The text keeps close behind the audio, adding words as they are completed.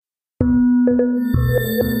Welcome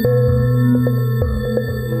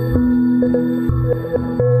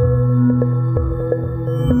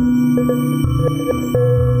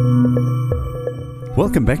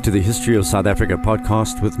back to the History of South Africa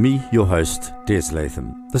podcast with me, your host, Des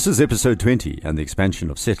Latham. This is episode 20, and the expansion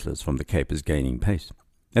of settlers from the Cape is gaining pace.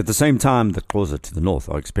 At the same time, the Xhosa to the north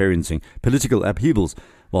are experiencing political upheavals,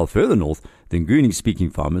 while further north, the Nguni-speaking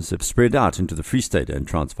farmers have spread out into the Free State and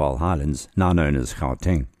Transvaal highlands, now known as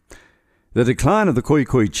Gauteng. The decline of the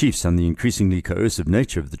Khoekhoe chiefs and the increasingly coercive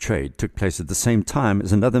nature of the trade took place at the same time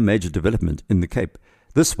as another major development in the Cape.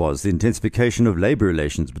 This was the intensification of labour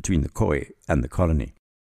relations between the Khoe and the colony.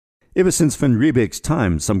 Ever since Van Riebeeck's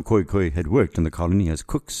time, some Khoekhoe had worked in the colony as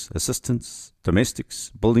cooks, assistants,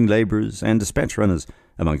 domestics, building labourers and dispatch runners,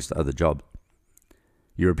 amongst other jobs.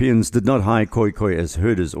 Europeans did not hire Khoekhoe as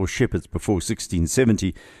herders or shepherds before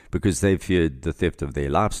 1670 because they feared the theft of their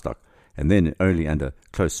livestock, and then only under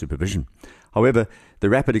close supervision. However, the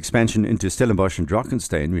rapid expansion into Stellenbosch and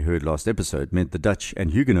Drakenstein we heard last episode meant the Dutch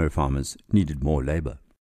and Huguenot farmers needed more labour.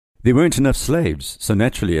 There weren't enough slaves, so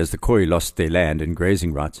naturally as the Khoe lost their land and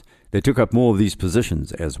grazing rights, they took up more of these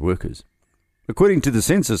positions as workers. According to the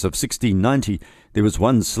census of 1690, there was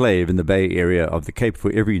one slave in the Bay area of the Cape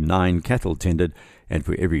for every 9 cattle tended and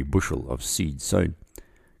for every bushel of seed sown.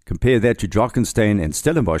 Compare that to Drakenstein and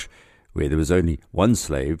Stellenbosch, where there was only one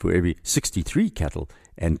slave for every 63 cattle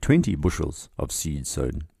and 20 bushels of seed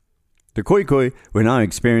sown. The Khoekhoe were now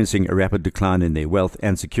experiencing a rapid decline in their wealth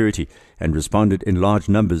and security and responded in large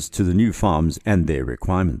numbers to the new farms and their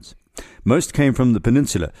requirements. Most came from the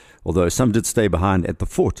peninsula, although some did stay behind at the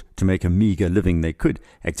fort to make a meagre living they could,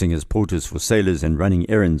 acting as porters for sailors and running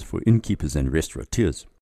errands for innkeepers and restaurateurs.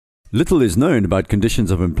 Little is known about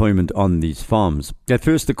conditions of employment on these farms. At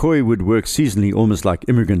first, the Khoe would work seasonally almost like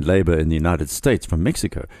immigrant labor in the United States from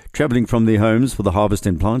Mexico, traveling from their homes for the harvest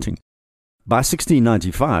and planting. By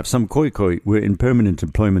 1695, some Khoekhoe were in permanent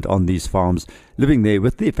employment on these farms, living there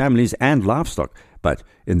with their families and livestock, but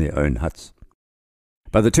in their own huts.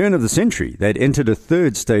 By the turn of the century, they had entered a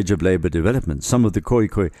third stage of labour development. Some of the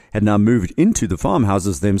Khoekhoe had now moved into the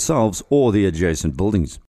farmhouses themselves or the adjacent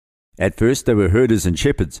buildings. At first, they were herders and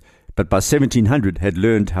shepherds, but by 1700 had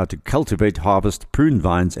learned how to cultivate, harvest, prune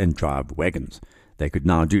vines and drive wagons. They could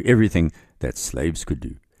now do everything that slaves could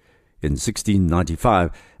do. In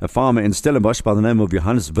 1695, a farmer in Stellenbosch by the name of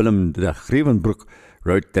Johannes Willem de Grevenbroek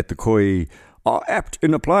wrote that the Khoe are apt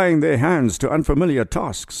in applying their hands to unfamiliar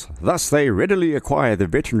tasks. Thus they readily acquire the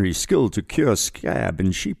veterinary skill to cure scab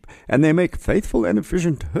in sheep, and they make faithful and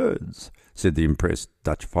efficient herds, said the impressed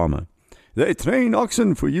Dutch farmer. They train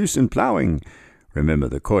oxen for use in ploughing. Remember,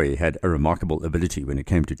 the Khoe had a remarkable ability when it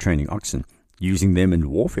came to training oxen, using them in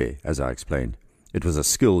warfare, as I explained. It was a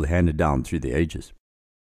skill handed down through the ages.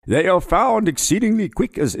 They are found exceedingly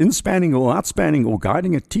quick as inspanning or outspanning or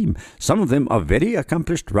guiding a team. Some of them are very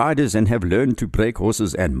accomplished riders and have learned to break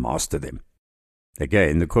horses and master them.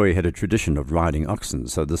 Again, the Khoe had a tradition of riding oxen,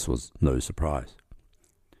 so this was no surprise.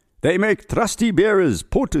 They make trusty bearers,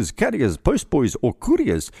 porters, carriers, postboys or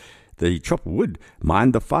couriers. They chop wood,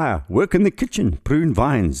 mind the fire, work in the kitchen, prune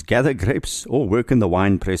vines, gather grapes, or work in the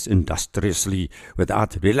wine press industriously.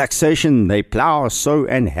 Without relaxation, they plough, sow,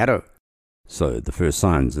 and harrow. So the first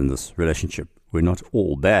signs in this relationship were not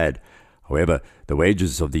all bad. However, the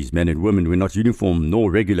wages of these men and women were not uniform nor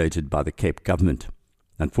regulated by the Cape government.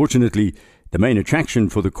 Unfortunately, the main attraction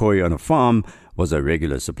for the Khoe on a farm was a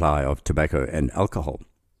regular supply of tobacco and alcohol.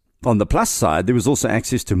 On the plus side, there was also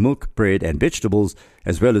access to milk, bread, and vegetables,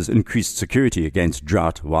 as well as increased security against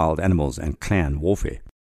drought, wild animals, and clan warfare.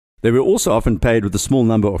 They were also often paid with a small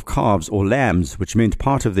number of calves or lambs, which meant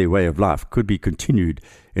part of their way of life could be continued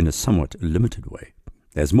in a somewhat limited way.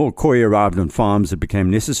 As more Khoe arrived on farms, it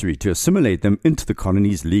became necessary to assimilate them into the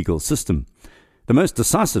colony's legal system. The most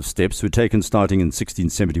decisive steps were taken starting in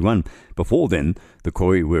 1671. Before then, the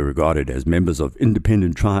Khoe were regarded as members of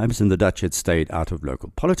independent tribes, and the Dutch had stayed out of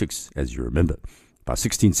local politics, as you remember. By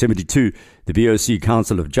 1672, the VOC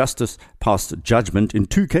Council of Justice passed judgment in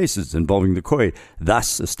 2 cases involving the Khoe,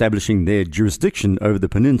 thus establishing their jurisdiction over the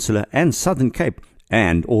peninsula and southern Cape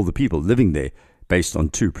and all the people living there, based on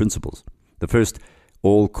 2 principles. The first,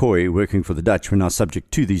 all Khoe working for the Dutch were now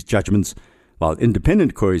subject to these judgments, while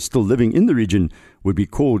independent Khoe still living in the region would be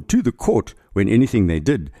called to the court when anything they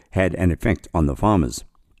did had an effect on the farmers.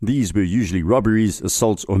 These were usually robberies,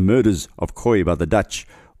 assaults, or murders of Khoe by the Dutch,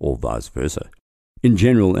 or vice versa. In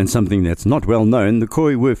general, and something that's not well known, the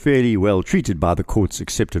Khoe were fairly well treated by the courts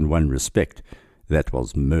except in one respect. That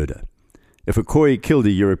was murder. If a Khoe killed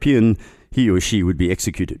a European, he or she would be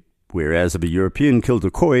executed, whereas if a European killed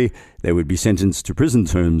a Khoe, they would be sentenced to prison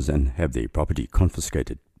terms and have their property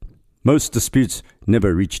confiscated. Most disputes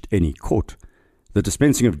never reached any court. The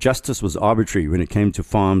dispensing of justice was arbitrary when it came to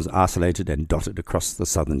farms isolated and dotted across the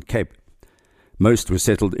Southern Cape. Most were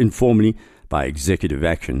settled informally by executive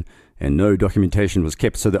action, and no documentation was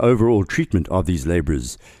kept, so the overall treatment of these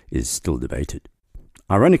labourers is still debated.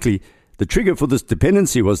 Ironically, the trigger for this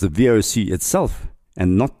dependency was the VOC itself,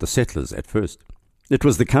 and not the settlers at first. It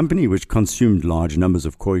was the company which consumed large numbers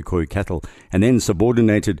of Khoekhoe cattle and then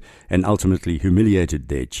subordinated and ultimately humiliated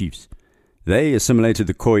their chiefs. They assimilated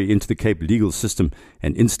the Khoe into the Cape legal system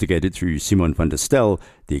and instigated through Simon van der Stel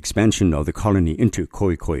the expansion of the colony into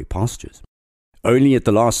Khoekhoe pastures. Only at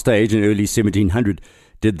the last stage in early 1700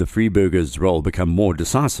 did the Freeburgers' role become more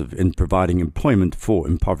decisive in providing employment for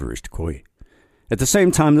impoverished Khoe. At the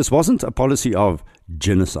same time, this wasn't a policy of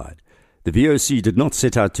genocide. The VOC did not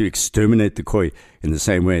set out to exterminate the Khoe in the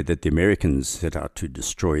same way that the Americans set out to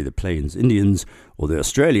destroy the Plains Indians or the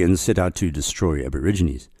Australians set out to destroy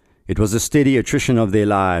Aborigines. It was a steady attrition of their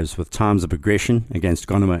lives, with times of aggression against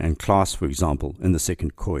Gonoma and class, for example, in the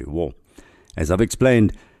Second Khoe War. As I've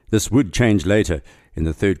explained, this would change later, in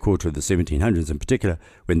the third quarter of the 1700s in particular,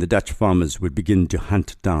 when the Dutch farmers would begin to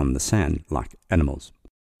hunt down the sand like animals.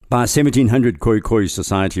 By 1700, Khoekhoe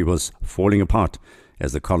society was falling apart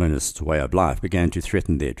as the colonists' way of life began to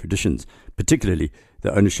threaten their traditions, particularly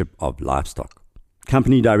the ownership of livestock.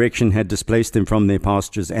 Company direction had displaced them from their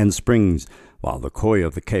pastures and springs, while the Khoe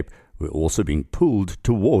of the Cape were also being pulled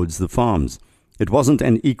towards the farms. It wasn't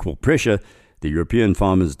an equal pressure. The European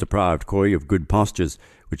farmers deprived Khoe of good pastures,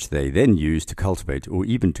 which they then used to cultivate or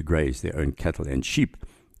even to graze their own cattle and sheep.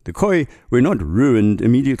 The Khoe were not ruined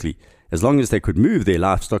immediately, as long as they could move their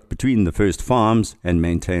livestock between the first farms and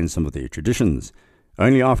maintain some of their traditions.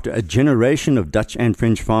 Only after a generation of Dutch and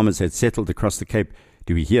French farmers had settled across the Cape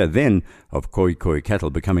do we hear then of Khoekhoe cattle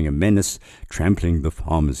becoming a menace, trampling the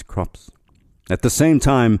farmers' crops. At the same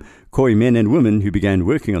time, Khoe men and women who began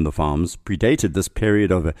working on the farms predated this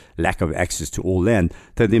period of a lack of access to all land,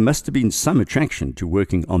 though there must have been some attraction to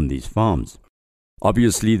working on these farms.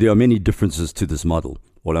 Obviously, there are many differences to this model.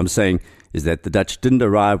 All I'm saying is that the Dutch didn't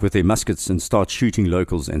arrive with their muskets and start shooting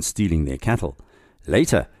locals and stealing their cattle.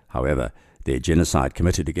 Later, however, their genocide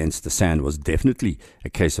committed against the sand was definitely a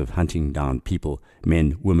case of hunting down people,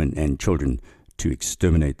 men, women, and children, to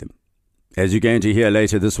exterminate them. As you're going to hear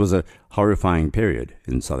later, this was a horrifying period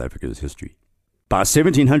in South Africa's history. By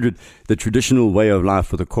 1700, the traditional way of life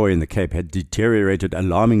for the Khoe in the Cape had deteriorated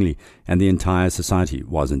alarmingly, and the entire society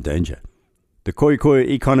was in danger. The Khoekhoe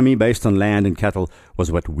economy based on land and cattle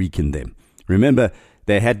was what weakened them. Remember,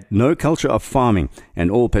 they had no culture of farming, and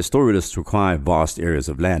all pastoralists require vast areas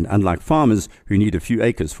of land, unlike farmers who need a few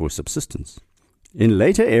acres for subsistence. In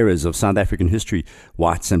later eras of South African history,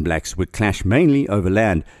 whites and blacks would clash mainly over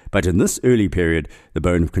land, but in this early period, the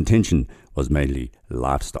bone of contention was mainly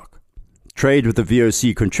livestock. Trade with the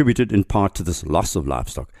VOC contributed in part to this loss of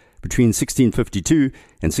livestock. Between 1652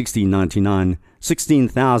 and 1699,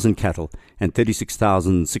 16,000 cattle and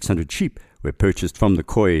 36,600 sheep were purchased from the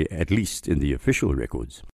Khoe, at least in the official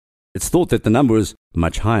records. It's thought that the number was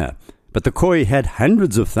much higher, but the Khoe had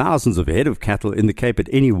hundreds of thousands of head of cattle in the Cape at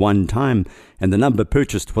any one time, and the number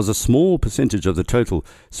purchased was a small percentage of the total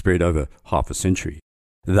spread over half a century.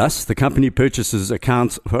 Thus, the company purchases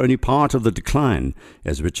account for only part of the decline,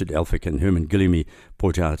 as Richard Elphick and Herman Guillemey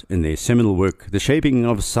point out in their seminal work, The Shaping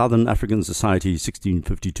of Southern African Society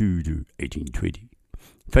 1652 to 1820.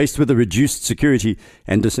 Faced with a reduced security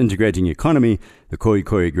and disintegrating economy, the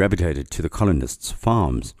Khoekhoe gravitated to the colonists'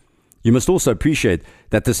 farms. You must also appreciate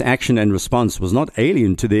that this action and response was not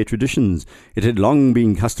alien to their traditions. It had long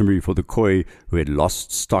been customary for the Khoe who had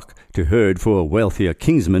lost stock to herd for a wealthier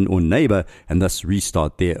kinsman or neighbor and thus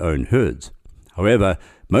restart their own herds. However,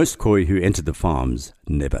 most Khoe who entered the farms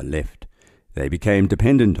never left. They became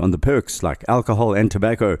dependent on the perks like alcohol and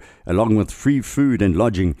tobacco, along with free food and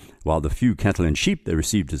lodging, while the few cattle and sheep they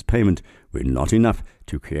received as payment were not enough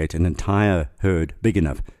to create an entire herd big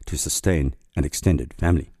enough to sustain an extended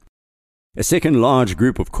family. A second large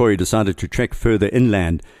group of Khoe decided to trek further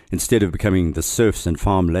inland instead of becoming the serfs and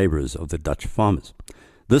farm labourers of the Dutch farmers.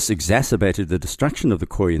 This exacerbated the destruction of the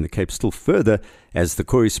Khoe in the Cape still further as the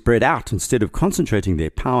Khoe spread out instead of concentrating their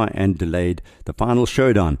power and delayed the final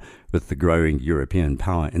showdown with the growing European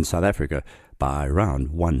power in South Africa by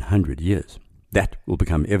around 100 years. That will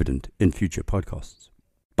become evident in future podcasts.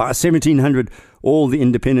 By 1700, all the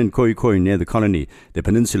independent Khoekhoe near the colony, the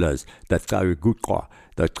peninsulas, that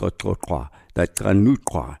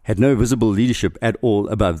had no visible leadership at all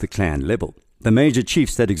above the clan level. The major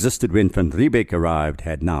chiefs that existed when Van Riebeeck arrived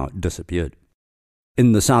had now disappeared.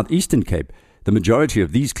 In the southeastern Cape, The majority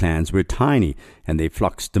of these clans were tiny and their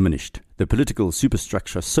flocks diminished, the political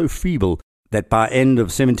superstructure so feeble that by end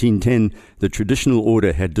of 1710 the traditional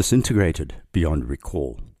order had disintegrated beyond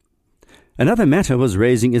recall. Another matter was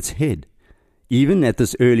raising its head. Even at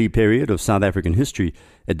this early period of South African history,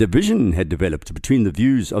 a division had developed between the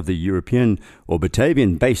views of the European or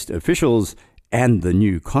Batavian-based officials and the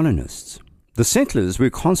new colonists. The settlers were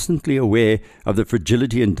constantly aware of the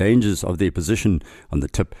fragility and dangers of their position on the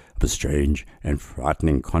tip of a strange and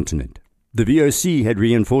frightening continent. The VOC had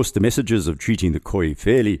reinforced the messages of treating the Khoe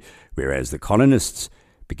fairly, whereas the colonists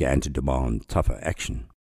began to demand tougher action.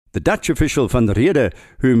 The Dutch official van Rheede,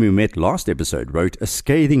 whom we met last episode, wrote a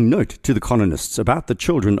scathing note to the colonists about the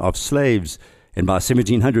children of slaves, and by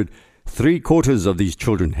 1700, 3/4 of these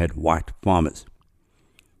children had white farmers.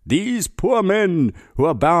 "These poor men who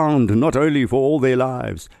are bound not only for all their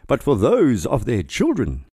lives, but for those of their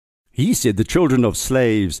children." He said the children of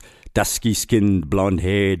slaves, dusky-skinned,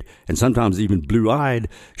 blonde-haired, and sometimes even blue-eyed,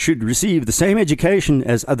 should receive the same education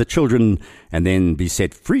as other children and then be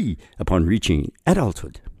set free upon reaching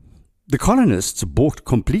adulthood. The colonists balked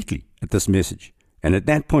completely at this message, and at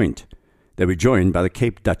that point they were joined by the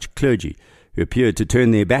Cape Dutch clergy, who appeared to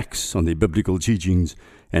turn their backs on their biblical teachings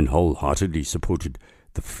and wholeheartedly supported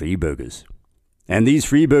the Freeburgers. And these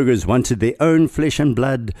Freeburgers wanted their own flesh and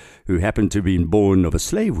blood, who happened to have been born of a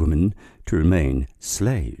slave woman, to remain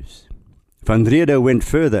slaves. Van Rheede went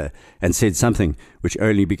further and said something which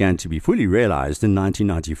only began to be fully realized in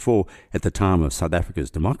 1994 at the time of South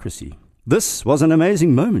Africa's democracy. This was an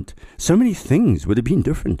amazing moment. So many things would have been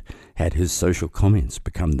different had his social comments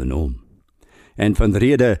become the norm. And Van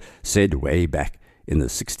Rheede said way back in the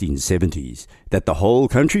 1670s that the whole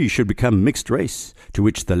country should become mixed race, to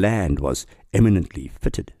which the land was eminently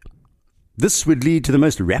fitted. This would lead to the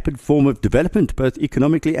most rapid form of development, both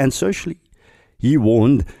economically and socially. He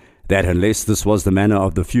warned that unless this was the manner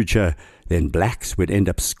of the future, then blacks would end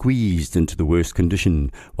up squeezed into the worst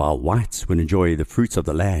condition, while whites would enjoy the fruits of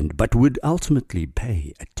the land, but would ultimately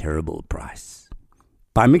pay a terrible price.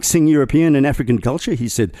 By mixing European and African culture, he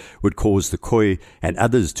said, would cause the Khoe and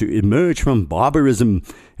others to emerge from barbarism,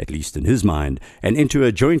 at least in his mind, and into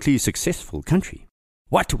a jointly successful country.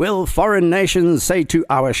 "What will foreign nations say to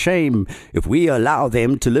our shame if we allow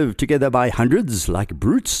them to live together by hundreds like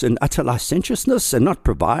brutes in utter licentiousness and not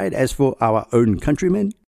provide as for our own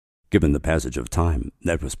countrymen?" Given the passage of time,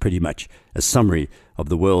 that was pretty much a summary of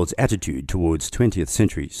the world's attitude towards 20th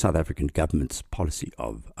century South African government's policy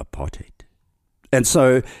of apartheid. And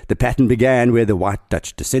so the pattern began where the white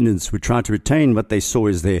Dutch descendants would try to retain what they saw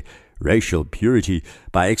as their racial purity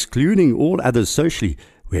by excluding all others socially,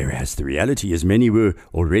 whereas the reality is many were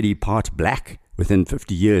already part black within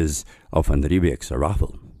 50 years of Van Riebeeck's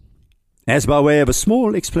arrival. As by way of a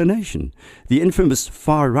small explanation, the infamous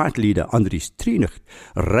far-right leader Andries Trienig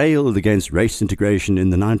railed against race integration in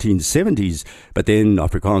the 1970s, but then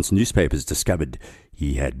Afrikaans newspapers discovered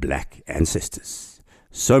he had black ancestors.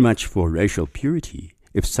 So much for racial purity,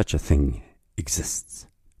 if such a thing exists.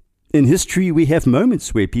 In history, we have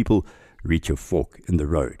moments where people reach a fork in the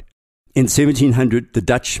road. In 1700, the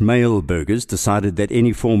Dutch male burghers decided that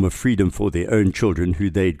any form of freedom for their own children, who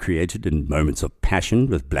they'd created in moments of passion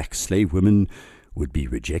with black slave women, would be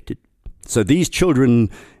rejected. So these children,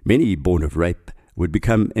 many born of rape, would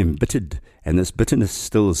become embittered, and this bitterness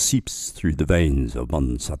still seeps through the veins of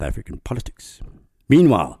modern South African politics.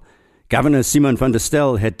 Meanwhile, Governor Simon van der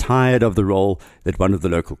Stel had tired of the role that one of the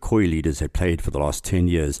local Khoe leaders had played for the last 10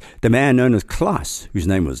 years, the man known as Klaas, whose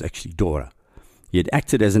name was actually Dora. He had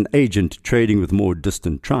acted as an agent trading with more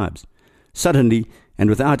distant tribes. Suddenly, and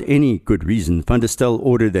without any good reason, van der Stel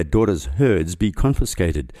ordered that Dora's herds be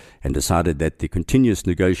confiscated and decided that the continuous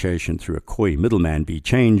negotiation through a Khoe middleman be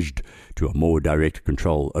changed to a more direct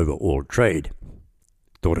control over all trade.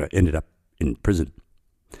 Dora ended up in prison.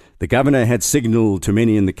 The governor had signalled to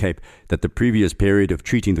many in the Cape that the previous period of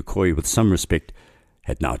treating the Khoe with some respect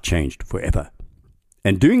had now changed forever.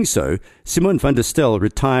 And doing so, Simon van der Stel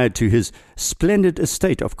retired to his splendid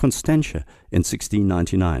estate of Constantia in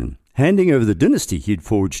 1699, handing over the dynasty he had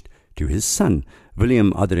forged to his son,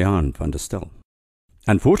 Willem Adriaan van der Stel.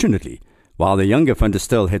 Unfortunately, while the younger van der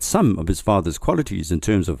Stel had some of his father's qualities in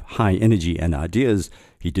terms of high energy and ideas,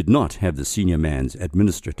 he did not have the senior man's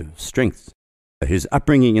administrative strength. His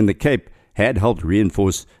upbringing in the Cape had helped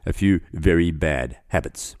reinforce a few very bad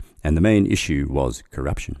habits, and the main issue was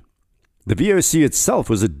corruption. The VOC itself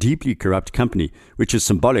was a deeply corrupt company, which is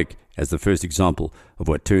symbolic as the first example of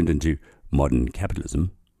what turned into modern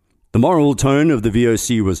capitalism. The moral tone of the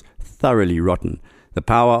VOC was thoroughly rotten. The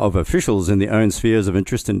power of officials in their own spheres of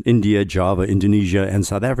interest in India, Java, Indonesia, and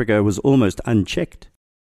South Africa was almost unchecked.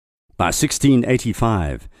 By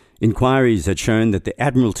 1685, inquiries had shown that the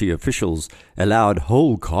Admiralty officials allowed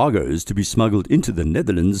whole cargoes to be smuggled into the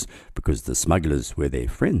Netherlands because the smugglers were their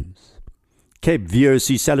friends. Cape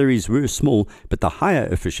VOC salaries were small, but the higher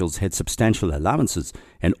officials had substantial allowances,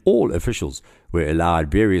 and all officials were allowed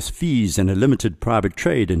various fees and a limited private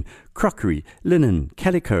trade in crockery, linen,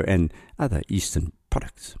 calico, and other Eastern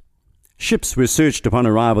products. Ships were searched upon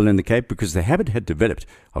arrival in the Cape because the habit had developed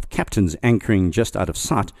of captains anchoring just out of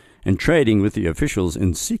sight and trading with the officials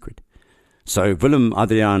in secret. So Willem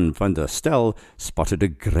Adriaan van der Stel spotted a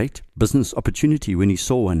great business opportunity when he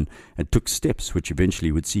saw one and took steps which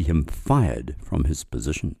eventually would see him fired from his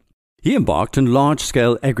position. He embarked on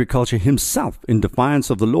large-scale agriculture himself in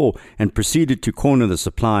defiance of the law and proceeded to corner the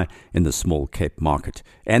supply in the small Cape market,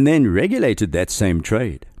 and then regulated that same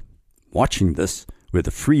trade. Watching this were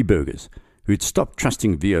the Freeburgers, who had stopped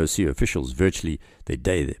trusting VOC officials virtually the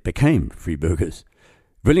day they became Freeburgers.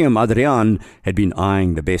 Willem Adriaan had been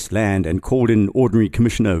eyeing the best land and called in Ordinary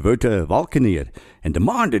Commissioner Wouter Valkenier and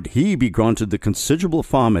demanded he be granted the considerable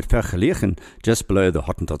farm at Vergelegen just below the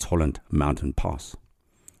Hottentots-Holland mountain pass.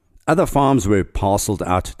 Other farms were parcelled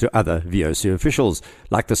out to other VOC officials,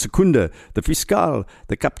 like the seconder, the fiscaal,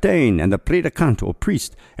 the kaptein, and the predikant or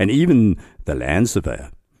priest, and even the land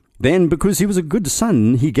surveyor. Then, because he was a good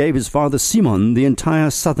son, he gave his father Simon the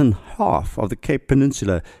entire southern half of the Cape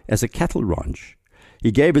Peninsula as a cattle ranch.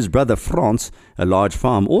 He gave his brother Frans a large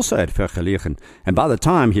farm also at Vergelegen, and by the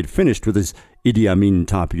time he had finished with his Idi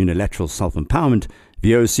Amin-type unilateral self-empowerment,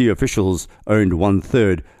 VOC officials owned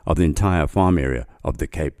 1/3 of the entire farm area of the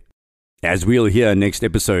Cape. As we'll hear next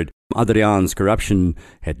episode, Adriaan's corruption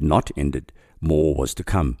had not ended. More was to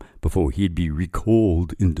come before he'd be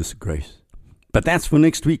recalled in disgrace. But that's for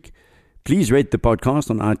next week. Please rate the podcast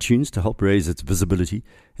on iTunes to help raise its visibility,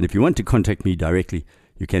 and if you want to contact me directly,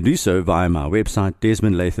 you can do so via my website,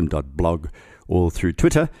 desmondlatham.blog, or through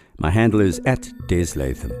Twitter. My handle is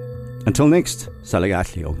 @deslatham. Until next,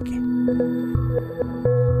 salagatli onke.